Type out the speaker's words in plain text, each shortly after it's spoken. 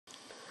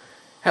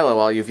Hello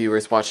all you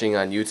viewers watching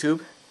on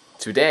YouTube.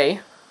 Today,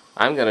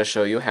 I'm going to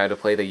show you how to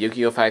play the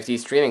Yu-Gi-Oh! 5D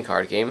streaming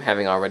card game,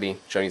 having already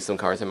shown you some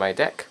cards in my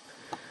deck.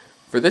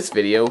 For this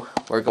video,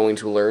 we're going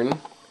to learn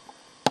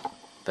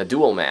the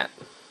Duel mat.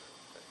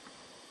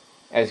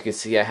 As you can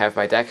see, I have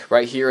my deck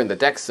right here in the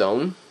deck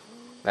zone.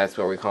 That's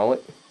what we call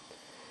it.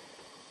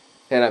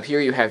 And up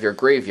here you have your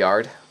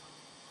graveyard.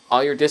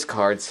 All your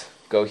discards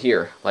go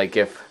here, like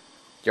if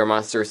your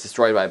monster is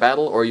destroyed by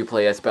battle or you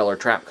play a spell or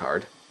trap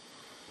card.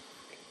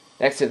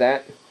 Next to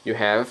that, you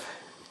have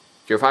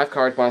your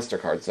 5-card monster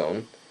card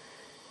zone.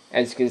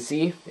 As you can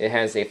see, it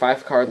has a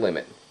 5-card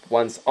limit.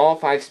 Once all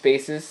 5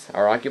 spaces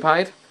are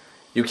occupied,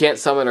 you can't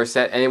summon or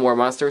set any more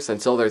monsters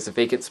until there's a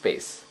vacant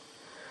space.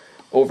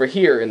 Over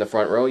here in the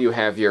front row, you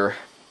have your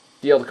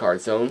field card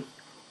zone.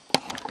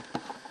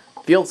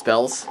 Field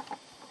spells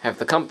have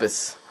the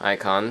compass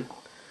icon,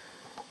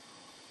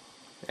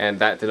 and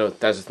that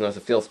just denotes a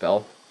field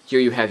spell.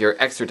 Here you have your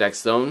extra deck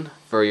zone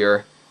for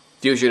your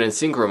fusion and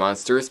synchro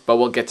monsters, but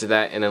we'll get to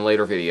that in a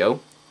later video.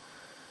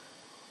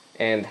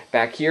 And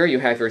back here you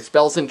have your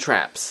spells and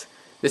traps.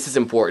 This is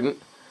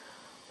important.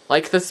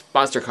 Like this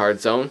monster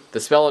card zone, the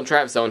spell and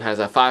trap zone has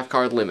a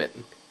 5-card limit.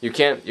 You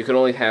can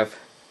only have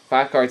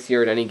 5 cards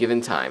here at any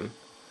given time.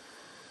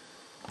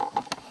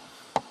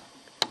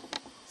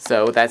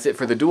 So that's it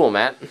for the Duel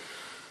mat.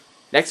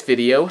 Next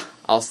video,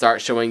 I'll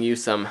start showing you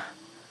some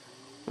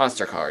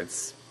monster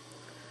cards.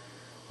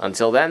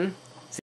 Until then,